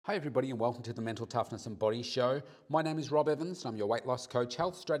Hi everybody and welcome to the Mental Toughness and Body Show. My name is Rob Evans and I'm your weight loss coach,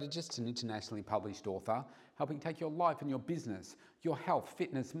 health strategist and internationally published author, helping take your life and your business, your health,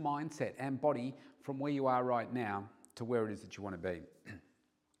 fitness, mindset and body from where you are right now to where it is that you want to be.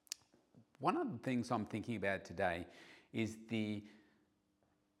 One of the things I'm thinking about today is the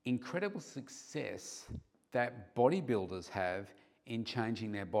incredible success that bodybuilders have in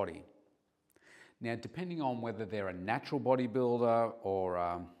changing their body. Now, depending on whether they're a natural bodybuilder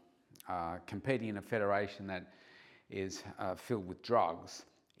or competing in a federation that is filled with drugs,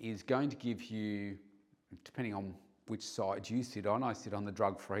 is going to give you, depending on which side you sit on, I sit on the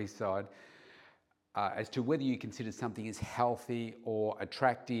drug-free side, as to whether you consider something as healthy or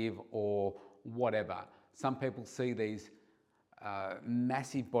attractive or whatever. Some people see these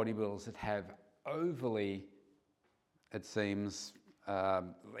massive bodybuilders that have overly, it seems,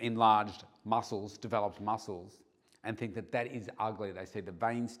 enlarged muscles, developed muscles, and think that that is ugly. They see the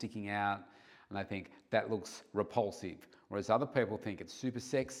veins sticking out and they think that looks repulsive. Whereas other people think it's super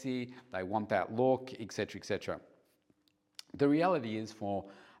sexy, they want that look, etc., etc. The reality is, for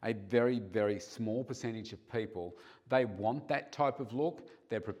a very, very small percentage of people, they want that type of look.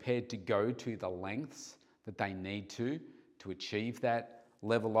 They're prepared to go to the lengths that they need to achieve that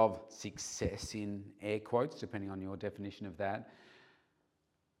level of success, in air quotes, depending on your definition of that.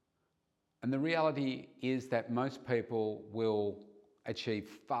 And the reality is that most people will achieve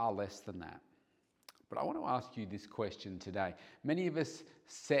far less than that. But I want to ask you this question today. Many of us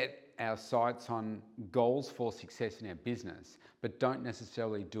set our sights on goals for success in our business, but don't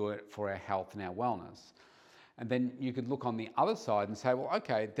necessarily do it for our health and our wellness. And then you could look on the other side and say, well,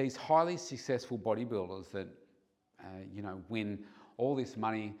 okay, these highly successful bodybuilders that win all this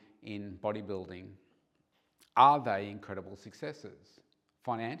money in bodybuilding, are they incredible successes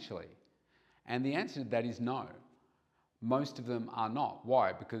financially? And the answer to that is no. Most of them are not.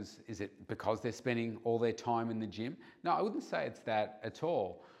 Why? Is it because they're spending all their time in the gym? No, I wouldn't say it's that at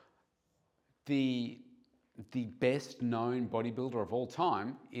all. The best known bodybuilder of all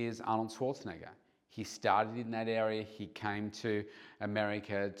time is Arnold Schwarzenegger. He started in that area. He came to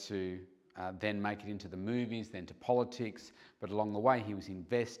America to then make it into the movies, then to politics. But along the way, he was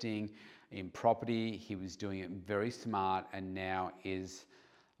investing in property. He was doing it very smart, and now is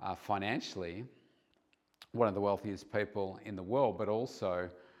financially one of the wealthiest people in the world, but also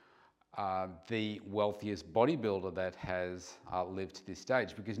the wealthiest bodybuilder that has lived to this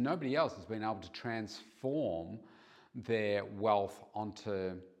stage, because nobody else has been able to transform their wealth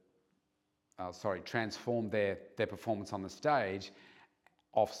transform their performance on the stage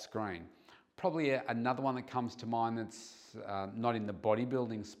off screen. Probably another one that comes to mind that's not in the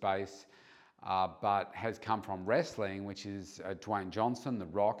bodybuilding space, but has come from wrestling, which is Dwayne Johnson, The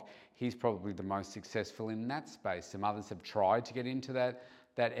Rock. He's probably the most successful in that space. Some others have tried to get into that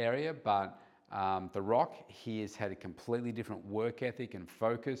area, but The Rock, he has had a completely different work ethic and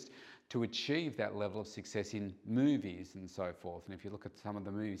focus to achieve that level of success in movies and so forth. And if you look at some of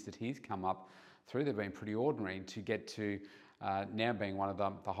the movies that he's come up through, they've been pretty ordinary to get to now being one of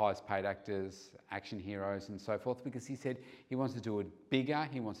the highest paid actors, action heroes and so forth, because he said he wants to do it bigger,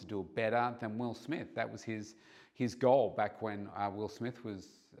 he wants to do it better than Will Smith. That was his goal back when Will Smith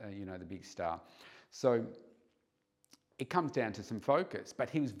was the big star. So it comes down to some focus, but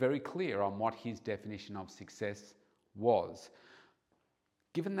he was very clear on what his definition of success was.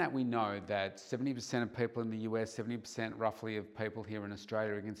 Given that we know that 70% of people in the US, 70% roughly of people here in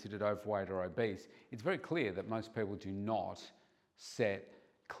Australia are considered overweight or obese, it's very clear that most people do not set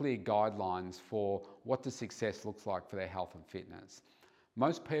clear guidelines for what the success looks like for their health and fitness.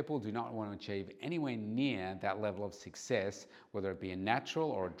 Most people do not want to achieve anywhere near that level of success, whether it be a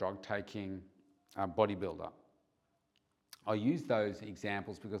natural or a drug-taking bodybuilder. I use those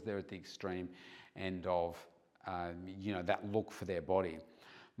examples because they're at the extreme end of that look for their body.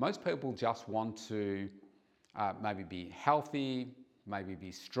 Most people just want to maybe be healthy, maybe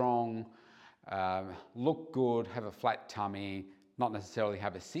be strong, look good, have a flat tummy, not necessarily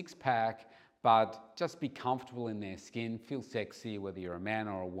have a six-pack, but just be comfortable in their skin, feel sexy, whether you're a man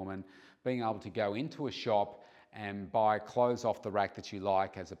or a woman, being able to go into a shop and buy clothes off the rack that you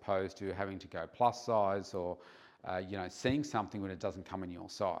like, as opposed to having to go plus size or seeing something when it doesn't come in your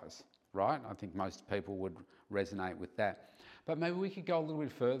size, right? I think most people would resonate with that. But maybe we could go a little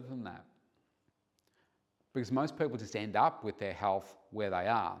bit further than that, because most people just end up with their health where they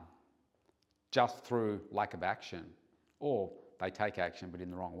are just through lack of action, or they take action but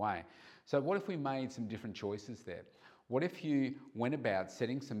in the wrong way. So what if we made some different choices there? What if you went about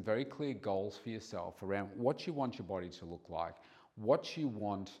setting some very clear goals for yourself around what you want your body to look like, what you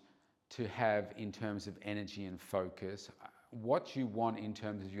want to have in terms of energy and focus, what you want in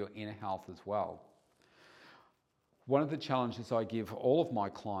terms of your inner health as well. One of the challenges I give all of my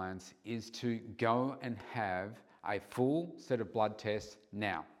clients is to go and have a full set of blood tests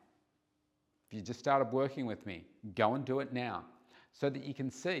now. If you just started working with me, go and do it now so that you can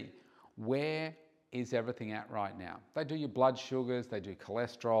see where is everything at right now. They do your blood sugars, they do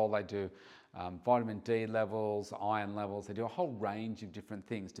cholesterol, they do vitamin D levels, iron levels, they do a whole range of different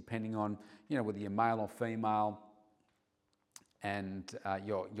things depending on, whether you're male or female, and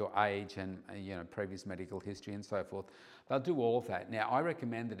your age and previous medical history and so forth. They'll do all of that. Now, I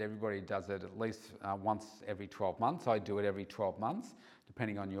recommend that everybody does it at least once every 12 months. I do it every 12 months,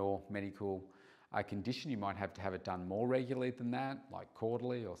 depending on your medical condition. You might have to have it done more regularly than that, like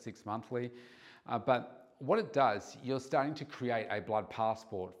quarterly or 6 monthly. But what it does, you're starting to create a blood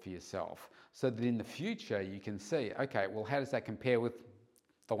passport for yourself so that in the future you can see, okay, well, how does that compare with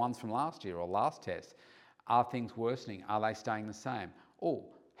the ones from last year or last test? Are things worsening? Are they staying the same? Or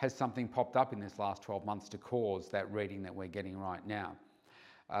has something popped up in this last 12 months to cause that reading that we're getting right now?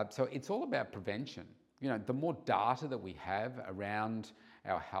 So it's all about prevention. The more data that we have around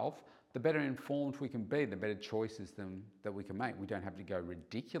our health, the better informed we can be, the better choices that we can make. We don't have to go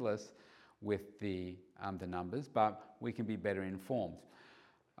ridiculous with the numbers, but we can be better informed.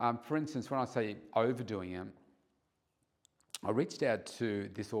 For instance, when I say overdoing it, I reached out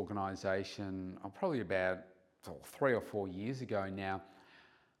to this organisation probably about 3 or 4 years ago now.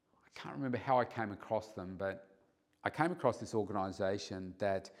 I can't remember how I came across them, but I came across this organisation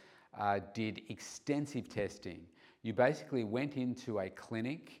that did extensive testing. You basically went into a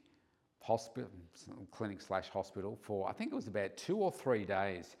clinic slash hospital for, I think it was about 2 or 3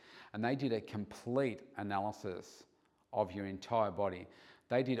 days, and they did a complete analysis of your entire body.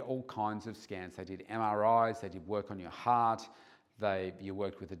 They did all kinds of scans. They did MRIs, they did work on your heart, you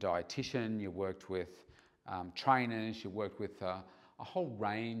worked with a dietitian, you worked with trainers, you worked with a whole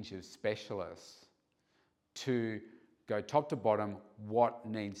range of specialists to go top to bottom what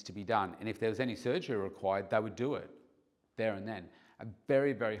needs to be done. And if there was any surgery required, they would do it there and then. A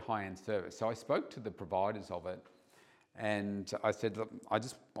very, very high-end service. So I spoke to the providers of it and I said, look, I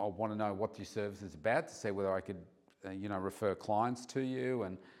want to know what your service is about to see whether I could refer clients to you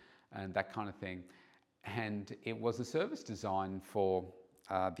and that kind of thing. And it was a service designed for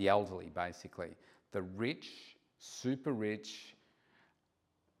the elderly, basically. The rich, super rich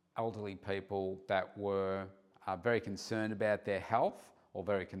elderly people that were very concerned about their health or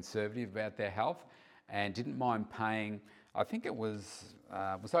very conservative about their health and didn't mind paying, I think it was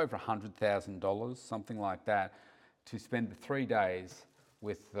over $100,000, something like that, to spend the 3 days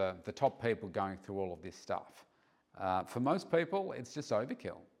with the top people going through all of this stuff. For most people, it's just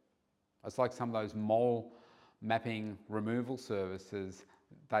overkill. It's like some of those mole mapping removal services,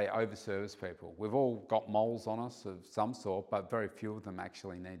 they overservice people. We've all got moles on us of some sort, but very few of them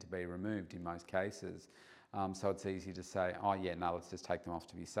actually need to be removed in most cases. So it's easy to say, oh yeah, no, let's just take them off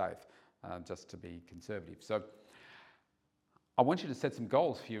to be safe, just to be conservative. So I want you to set some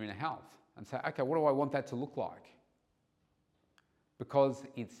goals for your inner health and say, okay, what do I want that to look like? Because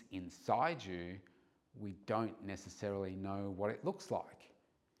it's inside you, we don't necessarily know what it looks like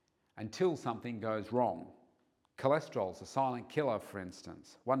until something goes wrong. Cholesterol's a silent killer, for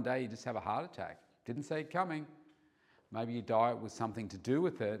instance. One day you just have a heart attack. Didn't see it coming. Maybe your diet was something to do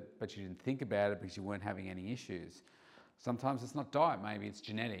with it, but you didn't think about it because you weren't having any issues. Sometimes it's not diet, maybe it's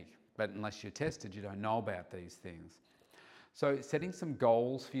genetic, but unless you're tested, you don't know about these things. So setting some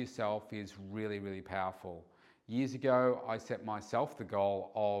goals for yourself is really, really powerful. Years ago, I set myself the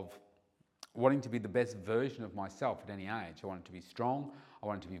goal of wanting to be the best version of myself at any age. I wanted to be strong, I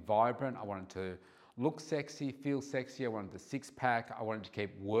wanted to be vibrant, I wanted to look sexy, feel sexy, I wanted the six-pack, I wanted to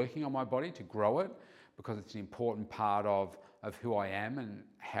keep working on my body to grow it because it's an important part of who I am and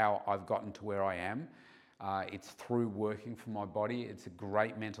how I've gotten to where I am. It's through working for my body. It's a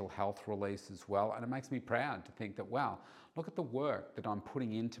great mental health release as well, and it makes me proud to think that, wow, look at the work that I'm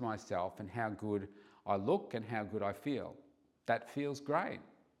putting into myself and how good I look and how good I feel. That feels great.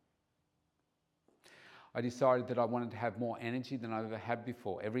 I decided that I wanted to have more energy than I've ever had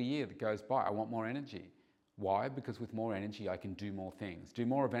before. Every year that goes by, I want more energy. Why? Because with more energy, I can do more things, do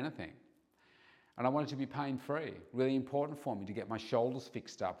more of anything. And I wanted to be pain-free. Really important for me to get my shoulders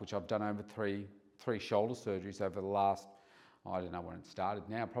fixed up, which I've done over three shoulder surgeries over the last, I don't know when it started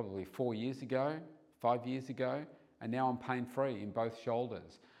now, probably 4 years ago, 5 years ago, and now I'm pain-free in both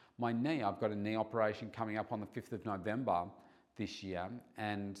shoulders. My knee, I've got a knee operation coming up on the 5th of November this year,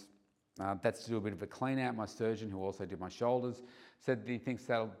 and That's to do a bit of a clean out. My surgeon, who also did my shoulders, said that he thinks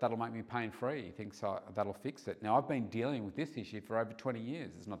that'll make me pain free. He thinks that'll fix it. Now, I've been dealing with this issue for over 20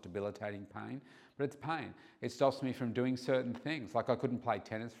 years. It's not debilitating pain, but it's pain. It stops me from doing certain things. Like I couldn't play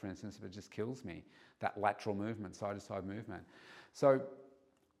tennis, for instance, if it just kills me, that lateral movement, side to side movement. So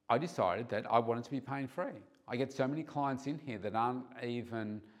I decided that I wanted to be pain free. I get so many clients in here that aren't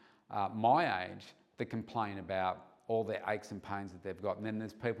even my age that complain about all their aches and pains that they've got. And then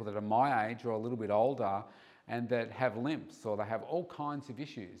there's people that are my age or a little bit older and that have limps, or they have all kinds of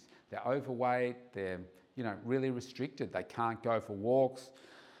issues. They're overweight, they're really restricted, they can't go for walks.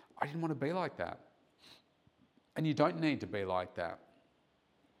 I didn't want to be like that. And you don't need to be like that.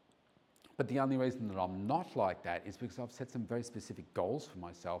 But the only reason that I'm not like that is because I've set some very specific goals for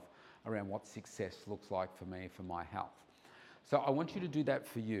myself around what success looks like for me, for my health. So I want you to do that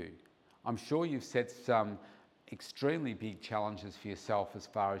for you. I'm sure you've set some extremely big challenges for yourself as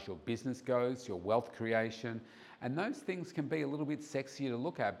far as your business goes, your wealth creation, and those things can be a little bit sexier to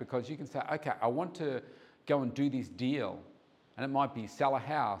look at because you can say, okay, I want to go and do this deal, and it might be sell a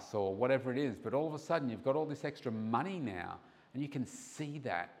house or whatever it is, but all of a sudden you've got all this extra money now and you can see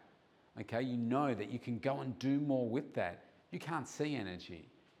that, okay? You know that you can go and do more with that. You can't see energy.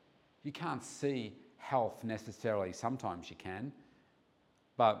 You can't see health necessarily. Sometimes you can,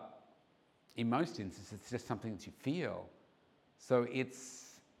 but in most instances, it's just something that you feel. So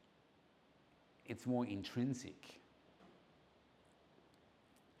it's more intrinsic.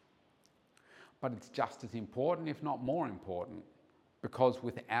 But it's just as important, if not more important, because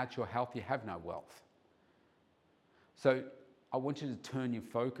without your health, you have no wealth. So I want you to turn your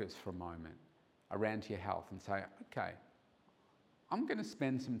focus for a moment around to your health and say, okay, I'm going to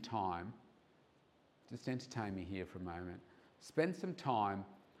spend some time, just entertain me here for a moment, spend some time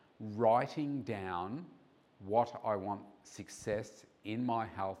writing down what I want success in my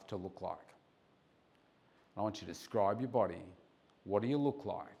health to look like. I want you to describe your body. What do you look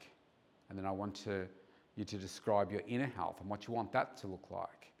like? And then I want you to describe your inner health and what you want that to look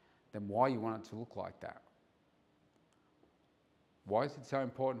like. Then why you want it to look like that. Why is it so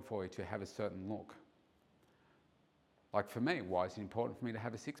important for you to have a certain look? Like for me, why is it important for me to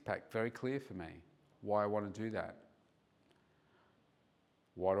have a six-pack? Very clear for me why I want to do that.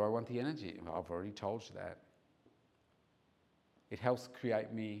 Why do I want the energy? Well, I've already told you that. It helps create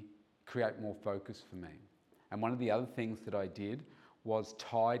more focus for me. And one of the other things that I did was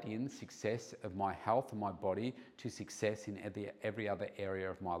tied in success of my health and my body to success in every other area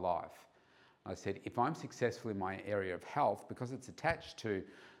of my life. I said, if I'm successful in my area of health, because it's attached to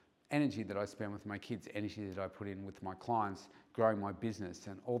energy that I spend with my kids, energy that I put in with my clients, growing my business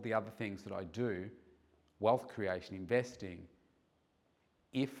and all the other things that I do, wealth creation, investing,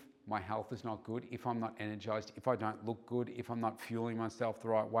 if my health is not good, if I'm not energized, if I don't look good, if I'm not fueling myself the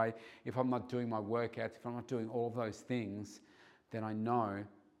right way, if I'm not doing my workouts, if I'm not doing all of those things, then I know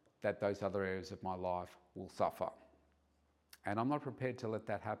that those other areas of my life will suffer. And I'm not prepared to let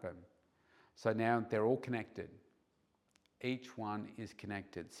that happen. So now they're all connected. Each one is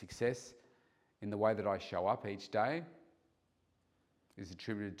connected. Success in the way that I show up each day is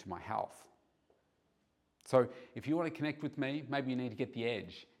attributed to my health. So if you want to connect with me, maybe you need to get the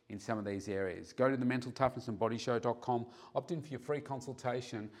edge in some of these areas. Go to thementaltoughnessandbodyshow.com, opt in for your free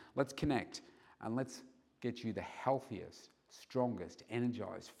consultation. Let's connect and let's get you the healthiest, strongest,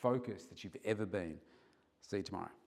 energized, focused that you've ever been. See you tomorrow.